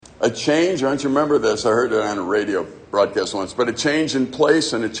A change, don't you remember this? I heard it on a radio broadcast once. But a change in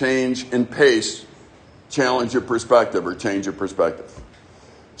place and a change in pace challenge your perspective or change your perspective.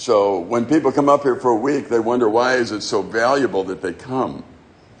 So when people come up here for a week, they wonder why is it so valuable that they come?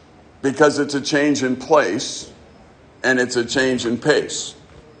 Because it's a change in place and it's a change in pace.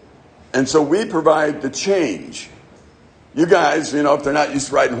 And so we provide the change. You guys, if they're not used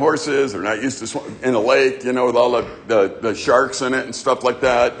to riding horses, they're not used to in a lake, with all the sharks in it and stuff like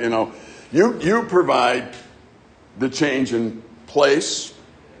that, you provide the change in place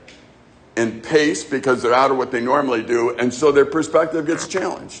and pace because they're out of what they normally do, and so their perspective gets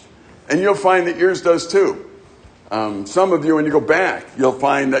challenged. And you'll find that yours does too. Some of you, when you go back, you'll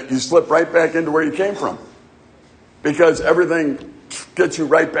find that you slip right back into where you came from because everything gets you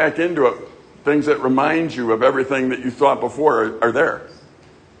right back into it. Things that remind you of everything that you thought before are there.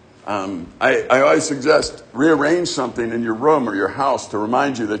 I always suggest rearrange something in your room or your house to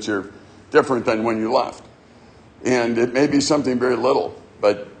remind you that you're different than when you left. And it may be something very little,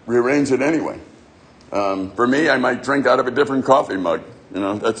 but rearrange it anyway. For me, I might drink out of a different coffee mug.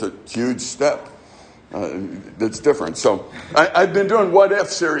 That's a huge step. That's different. So I've been doing what if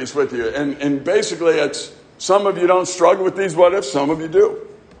series with you. And basically it's some of you don't struggle with these what ifs, some of you do.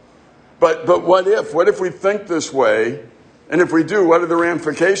 But what if? What if we think this way? And if we do, what are the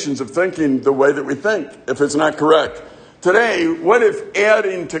ramifications of thinking the way that we think if it's not correct? Today, what if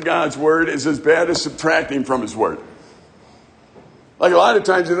adding to God's word is as bad as subtracting from his word? Like a lot of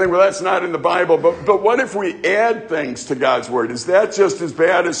times you think, well, that's not in the Bible. But what if we add things to God's word? Is that just as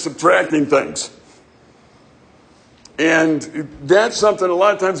bad as subtracting things? And that's something a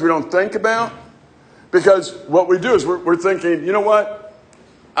lot of times we don't think about. Because what we do is we're thinking, you know what?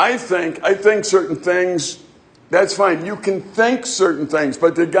 I think certain things, that's fine. You can think certain things,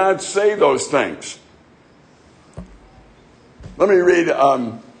 but did God say those things? Let me read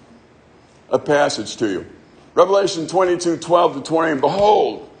a passage to you. Revelation 22:12-20. And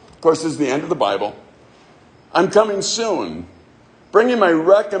behold, of course, this is the end of the Bible. I'm coming soon, bringing my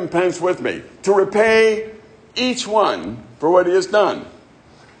recompense with me to repay each one for what he has done.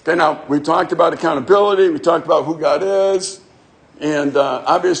 Okay, now, we talked about accountability. We talked about who God is. And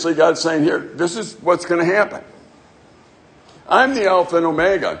obviously God's saying here, this is what's going to happen. I'm the Alpha and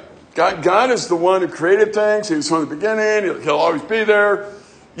Omega. God is the one who created things. He was from the beginning. He'll always be there.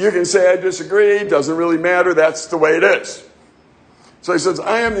 You can say I disagree. It doesn't really matter. That's the way it is. So he says,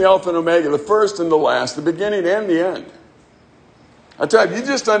 I am the Alpha and Omega, the first and the last, the beginning and the end. I tell you, if you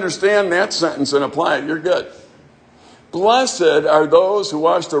just understand that sentence and apply it, you're good. Blessed are those who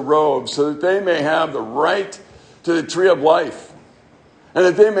wash their robes so that they may have the right to the tree of life, and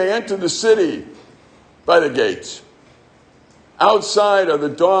that they may enter the city by the gates. Outside are the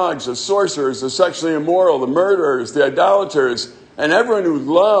dogs, the sorcerers, the sexually immoral, the murderers, the idolaters, and everyone who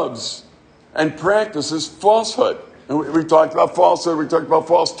loves and practices falsehood. And we talked about falsehood. We talked about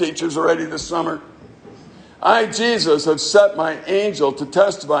false teachers already this summer. I, Jesus, have set my angel to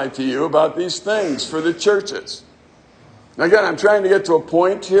testify to you about these things for the churches. Now again, I'm trying to get to a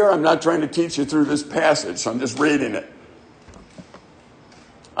point here. I'm not trying to teach you through this passage, so I'm just reading it.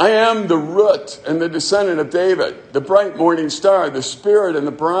 I am the root and the descendant of David, the bright morning star, the Spirit and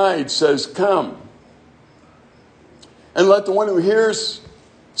the bride says, come. And let the one who hears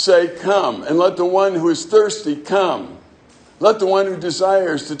say, come. And let the one who is thirsty come. Let the one who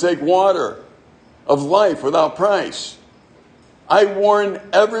desires to take water of life without price. I warn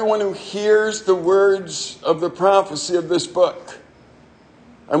everyone who hears the words of the prophecy of this book.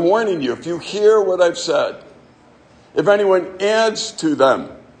 I'm warning you, if you hear what I've said, if anyone adds to them,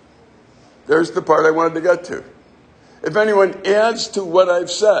 there's the part I wanted to get to. If anyone adds to what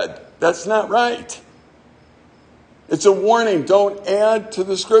I've said, that's not right. It's a warning. Don't add to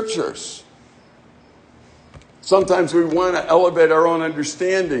the scriptures. Sometimes we want to elevate our own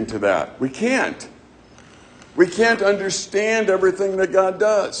understanding to that. We can't. We can't understand everything that God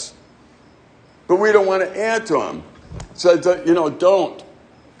does. But we don't want to add to him. So, don't.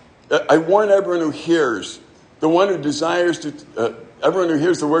 I warn everyone who hears, the one who desires to... everyone who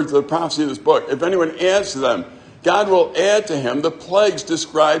hears the words of the prophecy of this book, if anyone adds to them, God will add to him the plagues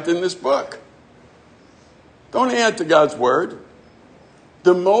described in this book. Don't add to God's word.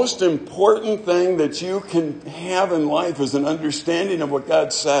 The most important thing that you can have in life is an understanding of what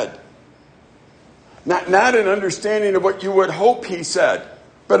God said. Not an understanding of what you would hope he said,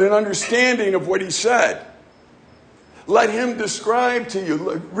 but an understanding of what he said. Let him describe to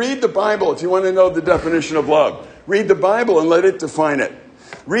you. Read the Bible if you want to know the definition of love. Read the Bible and let it define it.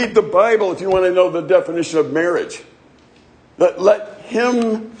 Read the Bible if you want to know the definition of marriage. Let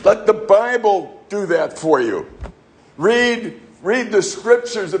the Bible do that for you. Read Read the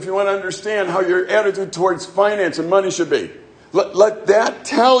scriptures if you want to understand how your attitude towards finance and money should be. Let that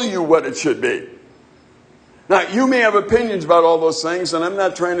tell you what it should be. Now, you may have opinions about all those things, and I'm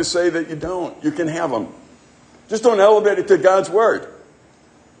not trying to say that you don't. You can have them. Just don't elevate it to God's word.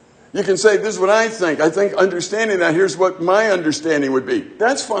 You can say, this is what I think. I think understanding that, here's what my understanding would be.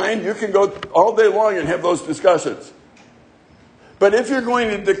 That's fine. You can go all day long and have those discussions. But if you're going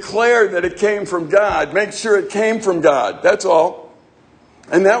to declare that it came from God, make sure it came from God. That's all.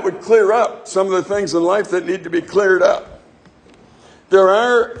 And that would clear up some of the things in life that need to be cleared up. There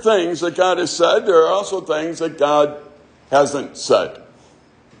are things that God has said. There are also things that God hasn't said.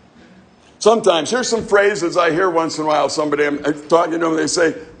 Sometimes, here's some phrases I hear once in a while. Somebody, I'm talking to them, they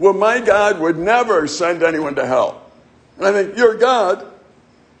say, well, my God would never send anyone to hell. And I think, you're God.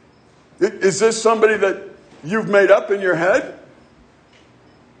 Is this somebody that you've made up in your head?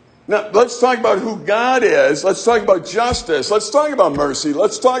 Now, let's talk about who God is. Let's talk about justice. Let's talk about mercy.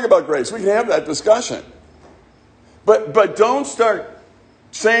 Let's talk about grace. We can have that discussion. But don't start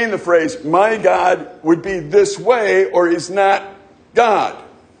saying the phrase, my God would be this way, or he's not God.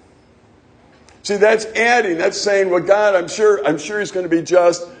 See, that's adding. That's saying, well, God, I'm sure he's going to be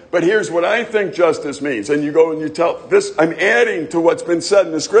just, but here's what I think justice means. And you go and you tell this, I'm adding to what's been said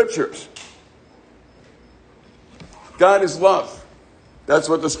in the scriptures. God is love. That's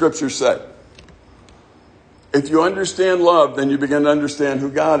what the scriptures say. If you understand love, then you begin to understand who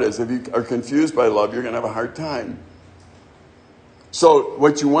God is. If you are confused by love, you're going to have a hard time. So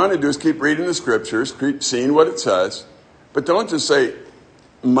what you want to do is keep reading the scriptures, keep seeing what it says, but don't just say,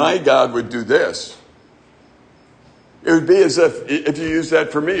 my God would do this. It would be as if you used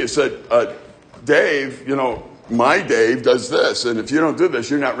that for me, you said, Dave, my Dave does this, and if you don't do this,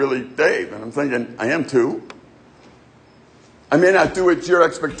 you're not really Dave. And I'm thinking, I am too. I may not do what your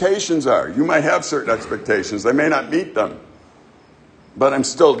expectations are. You might have certain expectations. I may not meet them. But I'm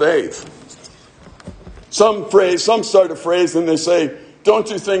still Dave. Some start a phrase and they say, don't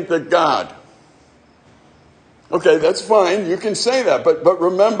you think that God? Okay, that's fine. You can say that. But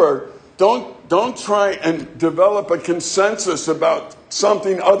remember, don't try and develop a consensus about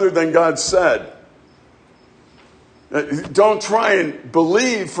something other than God said. Don't try and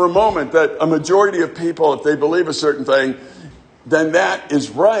believe for a moment that a majority of people, if they believe a certain thing, then that is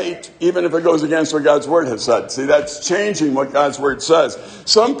right, even if it goes against what God's word has said. See, that's changing what God's word says.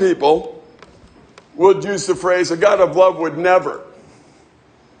 Some people would use the phrase, a God of love would never.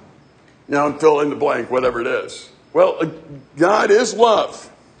 Fill in the blank, whatever it is. Well, God is love.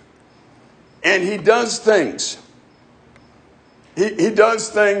 And he does things. He does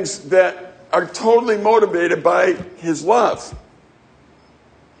things that are totally motivated by his love.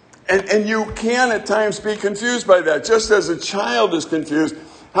 And you can at times be confused by that, just as a child is confused.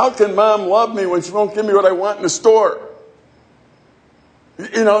 How can mom love me when she won't give me what I want in the store?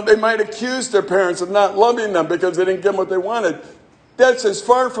 They might accuse their parents of not loving them because they didn't give them what they wanted. That's as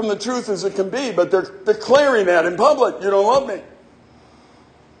far from the truth as it can be, but they're declaring that in public. You don't love me.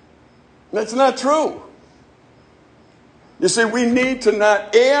 That's not true. You see, we need to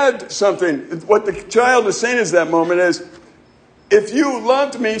not add something. What the child is saying is that moment is, if you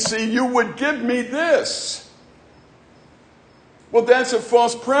loved me, see, you would give me this. Well, that's a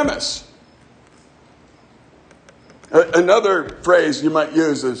false premise. Another phrase you might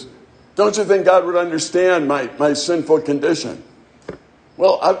use is, don't you think God would understand my sinful condition?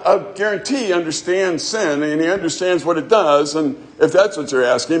 Well, I guarantee he understands sin, and he understands what it does, and if that's what you're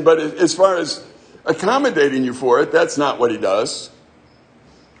asking. But as far as accommodating you for it, that's not what he does.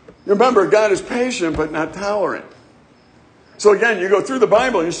 Remember, God is patient but not tolerant. So again, you go through the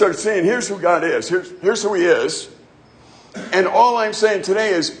Bible and you start seeing, here's who God is. Here's who he is. And all I'm saying today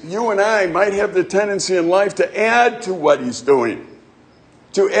is you and I might have the tendency in life to add to what he's doing.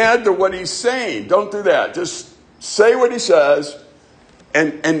 To add to what he's saying. Don't do that. Just say what he says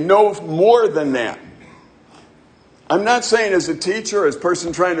and know more than that. I'm not saying as a teacher, as a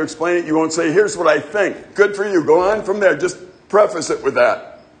person trying to explain it, you won't say, here's what I think. Good for you. Go on from there. Just preface it with that.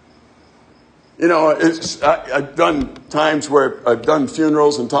 I've done times where I've done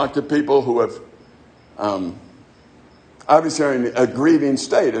funerals and talked to people who have obviously are in a grieving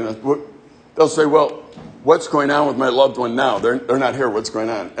state. And they'll say, well, what's going on with my loved one now? They're not here. What's going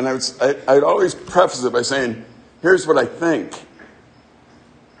on? And I'd always preface it by saying, here's what I think.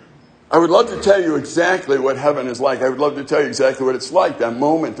 I would love to tell you exactly what heaven is like. I would love to tell you exactly what it's like, that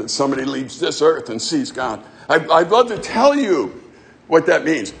moment that somebody leaves this earth and sees God. I'd love to tell you what that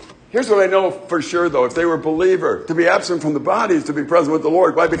means. Here's what I know for sure, though. If they were a believer, to be absent from the body is to be present with the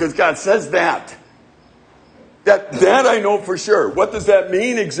Lord. Why? Because God says that. That I know for sure. What does that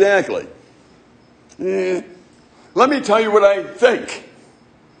mean exactly? Let me tell you what I think.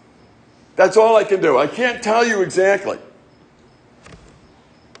 That's all I can do. I can't tell you exactly.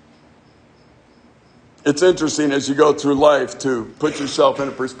 It's interesting as you go through life to put yourself in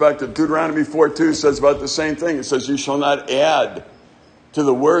a perspective. Deuteronomy 4:2 says about the same thing. It says, you shall not add to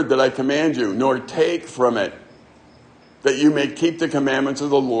the word that I command you, nor take from it, that you may keep the commandments of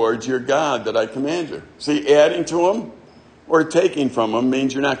the Lord your God that I command you. See, adding to them or taking from them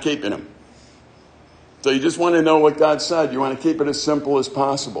means you're not keeping them. So you just want to know what God said. You want to keep it as simple as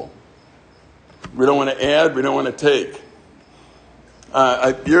possible. We don't want to add, we don't want to take.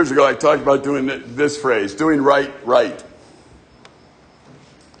 Years ago, I talked about doing this phrase, doing right.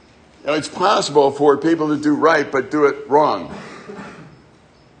 It's possible for people to do right, but do it wrong.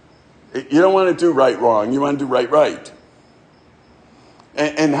 You don't want to do right wrong. You want to do right.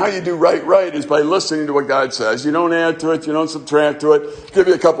 And how you do right is by listening to what God says. You don't add to it. You don't subtract to it. I'll give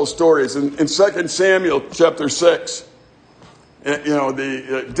you a couple stories. In 2 Samuel chapter 6,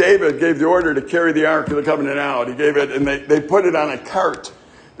 David gave the order to carry the Ark of the Covenant out. He gave it, and they put it on a cart.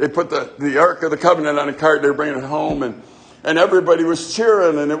 They put the Ark of the Covenant on a cart. They were bringing it home, and everybody was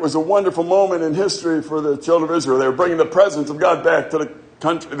cheering, and it was a wonderful moment in history for the children of Israel. They were bringing the presence of God back to the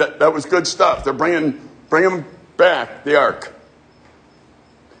country. That was good stuff. They're bringing back the Ark.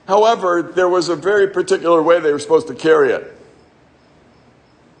 However, there was a very particular way they were supposed to carry it.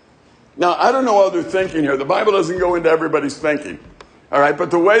 Now, I don't know what they're thinking here. The Bible doesn't go into everybody's thinking. All right, but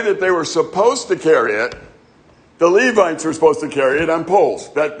the way that they were supposed to carry it, the Levites were supposed to carry it on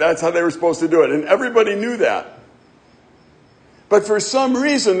poles. That's how they were supposed to do it. And everybody knew that. But for some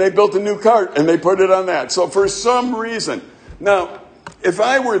reason, they built a new cart and they put it on that. So for some reason. Now, if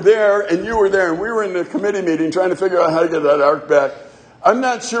I were there and you were there and we were in the committee meeting trying to figure out how to get that ark back, I'm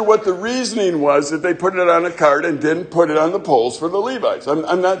not sure what the reasoning was that they put it on a cart and didn't put it on the poles for the Levites.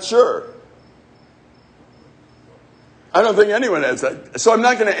 I'm not sure. I don't think anyone has that. So I'm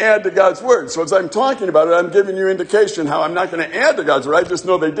not going to add to God's word. So as I'm talking about it, I'm giving you indication how I'm not going to add to God's word. I just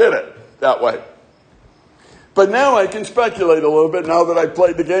know they did it that way. But now I can speculate a little bit now that I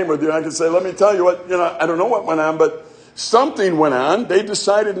played the game with you. I can say, let me tell you what, I don't know what went on, but something went on. They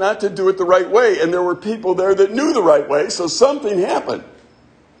decided not to do it the right way. And there were people there that knew the right way. So something happened.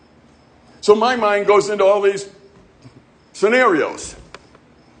 So my mind goes into all these scenarios.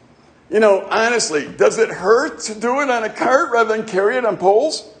 Honestly, does it hurt to do it on a cart rather than carry it on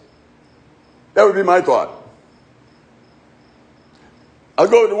poles? That would be my thought. I'll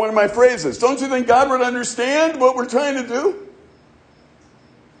go to one of my phrases. Don't you think God would understand what we're trying to do?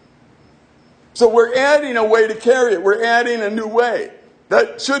 So we're adding a way to carry it. We're adding a new way.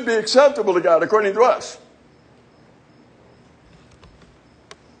 That should be acceptable to God according to us.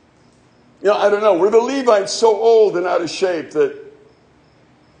 I don't know. Were the Levites so old and out of shape that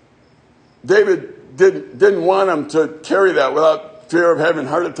David didn't want them to carry that without fear of having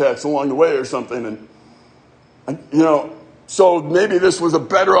heart attacks along the way or something? And so maybe this was a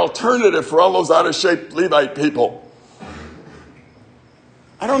better alternative for all those out of shape Levite people.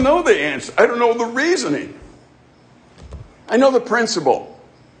 I don't know the answer. I don't know the reasoning. I know the principle.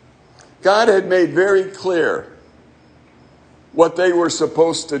 God had made very clear what they were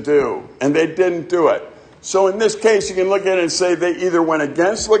supposed to do, and they didn't do it. So in this case, you can look at it and say they either went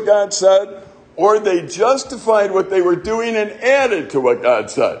against what God said, or they justified what they were doing and added to what God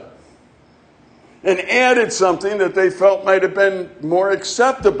said. And added something that they felt might have been more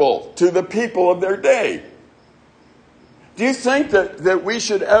acceptable to the people of their day. Do you think that we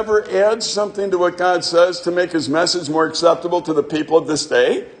should ever add something to what God says to make his message more acceptable to the people of this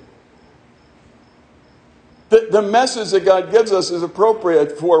day? The message that God gives us is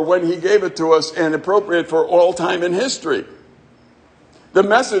appropriate for when he gave it to us and appropriate for all time in history. The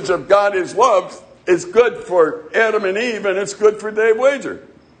message of God is love is good for Adam and Eve, and it's good for Dave Wager.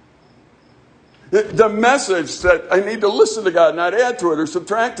 The message that I need to listen to God, not add to it or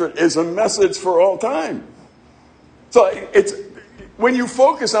subtract to it, is a message for all time. So it's when you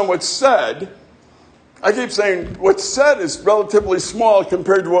focus on what's said, I keep saying what's said is relatively small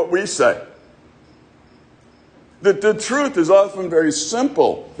compared to what we say. The truth is often very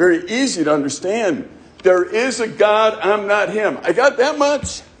simple, very easy to understand. There is a God, I'm not him. I got that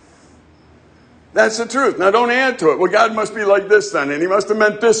much. That's the truth. Now don't add to it. Well, God must be like this then, and he must have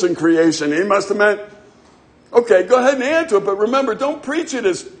meant this in creation. He must have meant... Okay, go ahead and add to it, but remember, don't preach it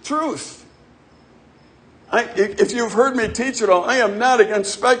as truth. If you've heard me teach it all, I am not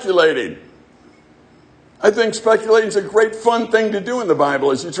against speculating. I think speculating is a great fun thing to do in the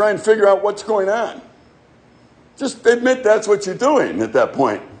Bible as you try and figure out what's going on. Just admit that's what you're doing at that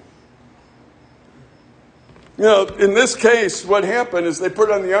point. In this case, what happened is they put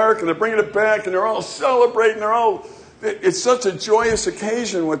it on the ark and they're bringing it back and they're all celebrating. It's such a joyous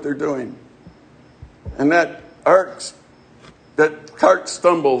occasion what they're doing. And that cart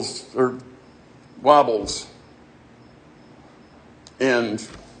stumbles or wobbles. And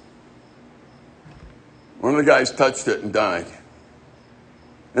one of the guys touched it and died.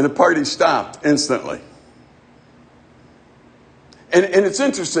 And the party stopped instantly. And it's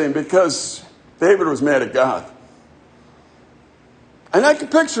interesting because David was mad at God. And I can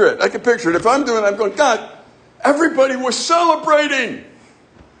picture it. If I'm doing it, I'm going, God, everybody was celebrating.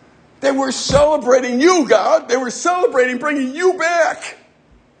 They were celebrating you, God. They were celebrating bringing you back.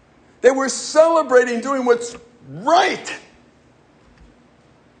 They were celebrating doing what's right.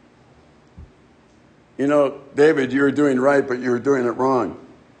 David, you were doing right, but you were doing it wrong.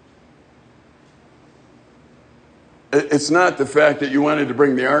 It's not the fact that you wanted to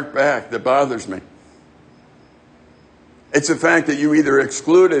bring the ark back that bothers me. It's the fact that you either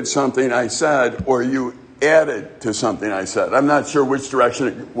excluded something I said or you added to something I said. I'm not sure which direction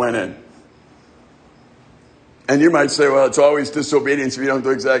it went in. And you might say, well, it's always disobedience if you don't do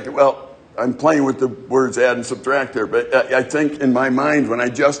exactly. Well, I'm playing with the words add and subtract there. But I think in my mind, when I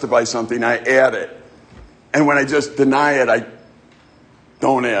justify something, I add it. And when I just deny it, I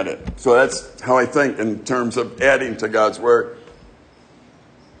don't add it. So that's how I think in terms of adding to God's word.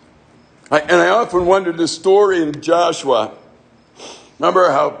 I often wondered this story in Joshua.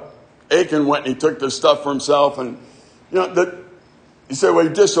 Remember how Achan went and he took this stuff for himself, and he said, well,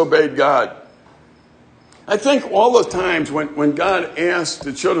 he disobeyed God. I think all the times when God asked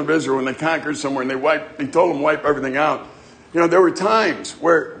the children of Israel when they conquered somewhere and he told them to wipe everything out, there were times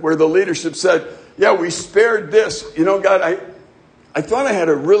where the leadership said, yeah, we spared this. God, I thought I had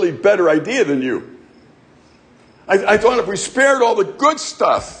a really better idea than you. I thought if we spared all the good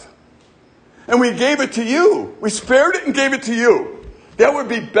stuff and we gave it to you, we spared it and gave it to you, that would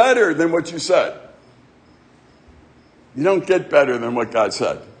be better than what you said. You don't get better than what God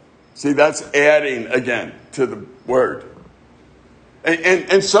said. See, that's adding again to the word.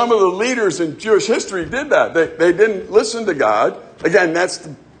 And some of the leaders in Jewish history did that. They didn't listen to God. Again, that's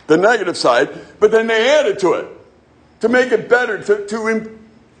the negative side. But then they added to it to make it better,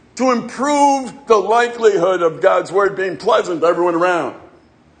 to improve the likelihood of God's word being pleasant to everyone around.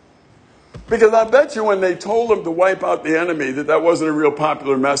 Because I bet you when they told them to wipe out the enemy, that wasn't a real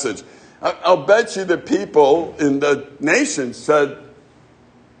popular message. I'll bet you that people in the nation said,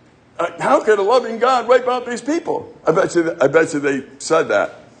 how could a loving God wipe out these people? I bet you they said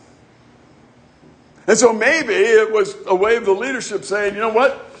that. And so maybe it was a way of the leadership saying, you know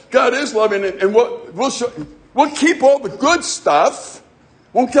what? God is loving, and we'll keep all the good stuff,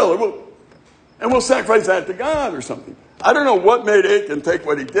 won't kill it, and we'll sacrifice that to God or something. I don't know what made Achan take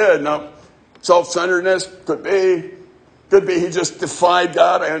what he did. Now, self-centeredness could be he just defied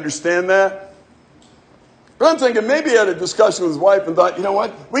God. I understand that. But I'm thinking maybe he had a discussion with his wife and thought, you know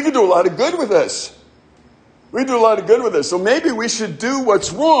what? We could do a lot of good with this. So maybe we should do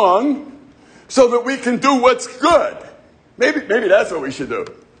what's wrong so that we can do what's good. Maybe that's what we should do.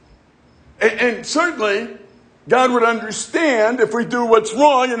 And certainly, God would understand if we do what's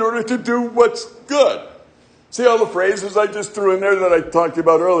wrong in order to do what's good. See all the phrases I just threw in there that I talked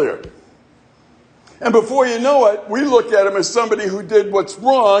about earlier? And before you know it, we look at him as somebody who did what's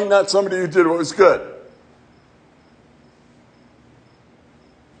wrong, not somebody who did what was good.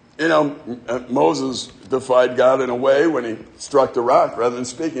 Moses defied God in a way when he struck the rock rather than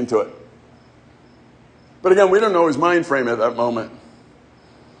speaking to it. But again, we don't know his mind frame at that moment.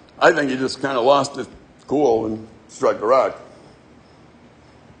 I think he just kind of lost his cool and struck the rock.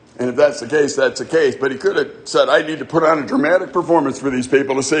 And if that's the case, that's the case. But he could have said, I need to put on a dramatic performance for these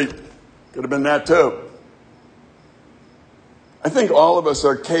people to see. Could have been that too. I think all of us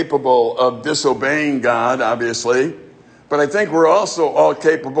are capable of disobeying God, obviously. But I think we're also all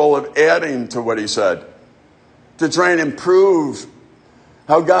capable of adding to what he said, to try and improve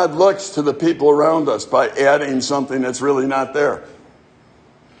how God looks to the people around us by adding something that's really not there.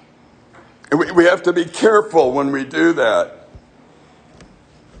 And we have to be careful when we do that.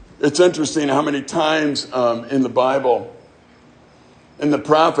 It's interesting how many times in the Bible, in the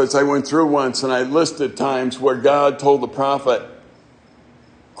prophets, I went through once and I listed times where God told the prophet,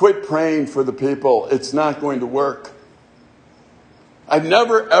 quit praying for the people. It's not going to work. I've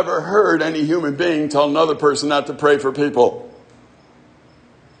never, ever heard any human being tell another person not to pray for people.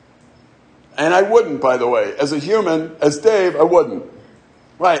 And I wouldn't, by the way. As a human, as Dave, I wouldn't.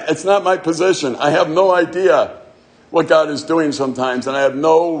 Right, it's not my position. I have no idea what God is doing sometimes. And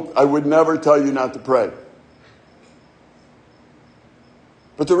I would never tell you not to pray.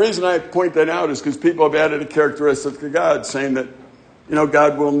 But the reason I point that out is because people have added a characteristic of God, saying that,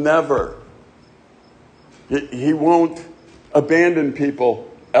 God will never, he won't abandon people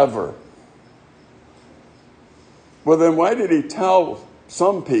ever. Well, then why did he tell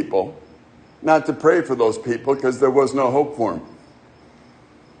some people not to pray for those people? Because there was no hope for them.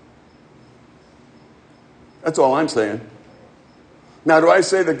 That's all I'm saying. Now, do I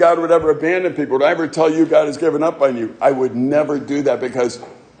say that God would ever abandon people? Would I ever tell you God has given up on you? I would never do that, because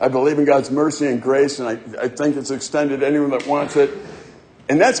I believe in God's mercy and grace, and I think it's extended to anyone that wants it.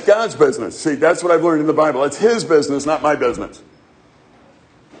 And that's God's business. See, that's what I've learned in the Bible. It's his business, not my business.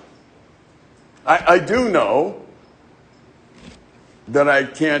 I do know that I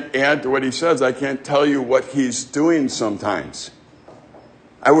can't add to what he says. I can't tell you what he's doing sometimes.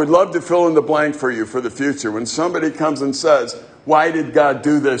 I would love to fill in the blank for you for the future. When somebody comes and says, why did God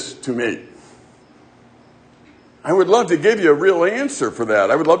do this to me? I would love to give you a real answer for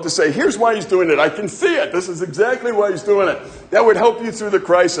that. I would love to say, here's why he's doing it. I can see it. This is exactly why he's doing it. That would help you through the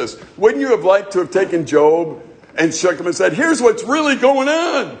crisis. Wouldn't you have liked to have taken Job and shook him and said, here's what's really going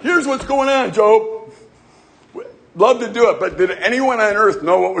on. Here's what's going on, Job. Love to do it, but did anyone on earth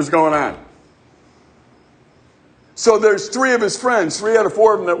know what was going on? So there's 3 of his friends, 3 out of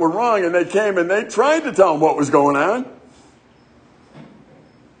 4 of them that were wrong, and they came and they tried to tell him what was going on.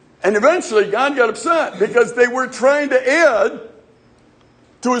 And eventually God got upset because they were trying to add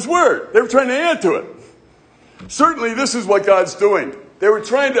to his word. They were trying to add to it. Certainly this is what God's doing. They were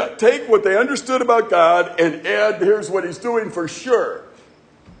trying to take what they understood about God and add, here's what he's doing for sure.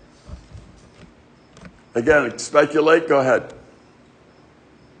 Again, speculate, go ahead.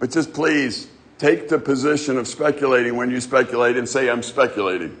 But just please, take the position of speculating when you speculate and say, I'm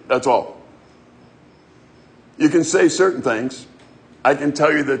speculating. That's all. You can say certain things. I can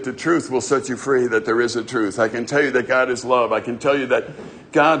tell you that the truth will set you free, that there is a truth. I can tell you that God is love. I can tell you that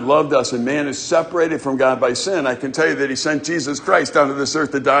God loved us and man is separated from God by sin. I can tell you that he sent Jesus Christ down to this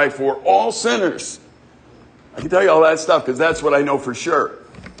earth to die for all sinners. I can tell you all that stuff because that's what I know for sure.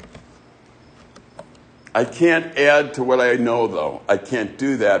 I can't add to what I know, though. I can't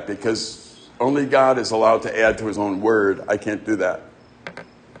do that because only God is allowed to add to his own word. I can't do that.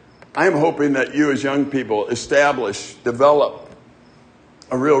 I'm hoping that you as young people develop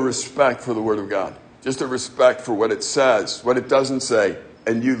a real respect for the word of God. Just a respect for what it says, what it doesn't say,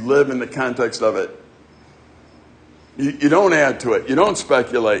 and you live in the context of it. You don't add to it. You don't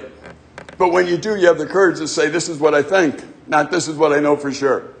speculate. But when you do, you have the courage to say, this is what I think, not this is what I know for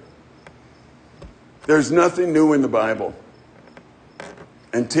sure. There's nothing new in the Bible.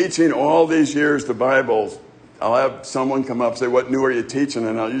 And teaching all these years the Bible, I'll have someone come up and say, what new are you teaching?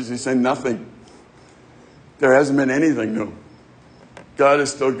 And I'll usually say nothing. There hasn't been anything new. God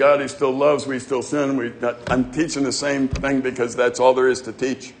is still God. He still loves. We still sin. I'm teaching the same thing because that's all there is to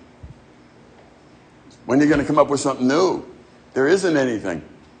teach. When are you going to come up with something new? There isn't anything.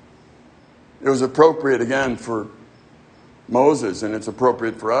 It was appropriate, again, for Moses, and it's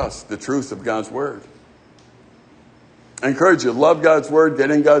appropriate for us, the truth of God's word. I encourage you, love God's word,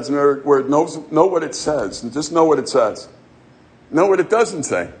 get in God's word, know what it says, and just know what it says. Know what it doesn't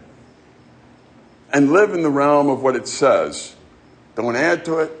say. And live in the realm of what it says. Don't add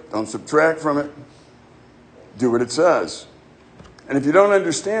to it. Don't subtract from it. Do what it says. And if you don't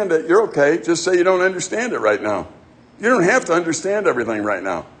understand it, you're okay. Just say you don't understand it right now. You don't have to understand everything right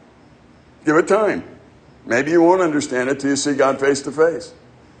now. Give it time. Maybe you won't understand it till you see God face to face.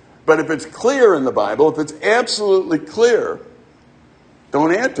 But if it's clear in the Bible, if it's absolutely clear,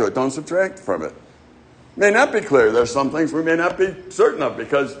 don't add to it. Don't subtract from it. It may not be clear. There's some things we may not be certain of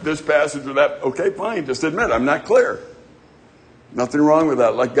because this passage or that. Okay, fine. Just admit I'm not clear. Nothing wrong with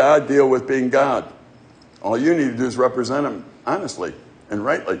that. Let God deal with being God. All you need to do is represent him honestly and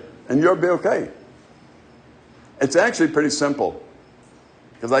rightly, and you'll be okay. It's actually pretty simple.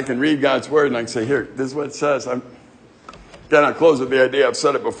 Because I can read God's word and I can say, here, this is what it says. Again, I'll close with the idea. I've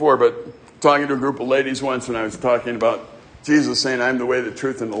said it before, but talking to a group of ladies once when I was talking about Jesus saying, I'm the way, the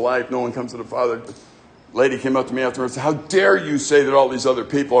truth, and the life. No one comes to the Father. The lady came up to me afterwards and said, how dare you say that all these other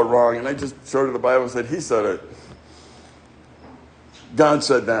people are wrong? And I just showed her the Bible and said, he said it. God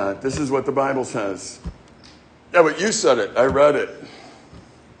said that. This is what the Bible says. Yeah, but you said it. I read it.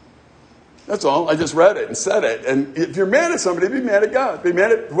 That's all. I just read it and said it. And if you're mad at somebody, be mad at God. Be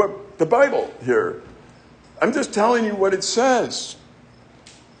mad at what the Bible here. I'm just telling you what it says.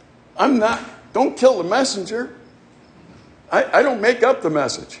 Don't kill the messenger. I don't make up the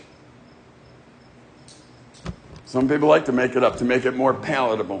message. Some people like to make it up to make it more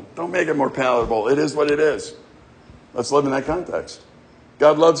palatable. Don't make it more palatable. It is what it is. Let's live in that context.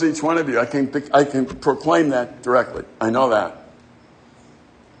 God loves each one of you. I can proclaim that directly. I know that.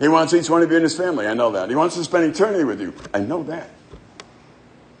 He wants each one of you in his family. I know that. He wants to spend eternity with you. I know that.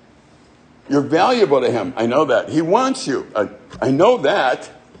 You're valuable to him. I know that. He wants you. I know that.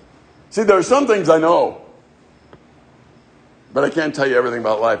 See, there are some things I know. But I can't tell you everything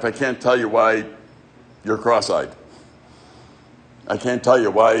about life. I can't tell you why you're cross-eyed. I can't tell you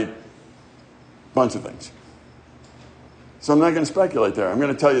why a bunch of things. So I'm not going to speculate there. I'm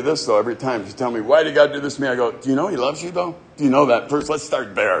going to tell you this, though, every time. You tell me, why did God do this to me? I go, do you know he loves you, though? Do you know that? First, let's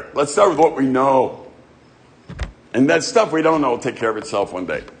start there. Let's start with what we know. And that stuff we don't know will take care of itself one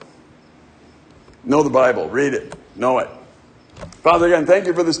day. Know the Bible. Read it. Know it. Father, again, thank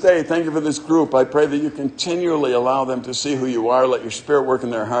you for this day. Thank you for this group. I pray that you continually allow them to see who you are. Let your Spirit work in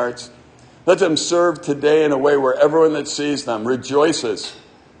their hearts. Let them serve today in a way where everyone that sees them rejoices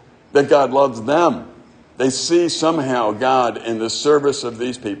that God loves them. They see somehow God in the service of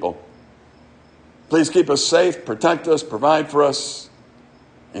these people. Please keep us safe, protect us, provide for us.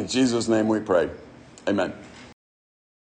 In Jesus' name we pray. Amen.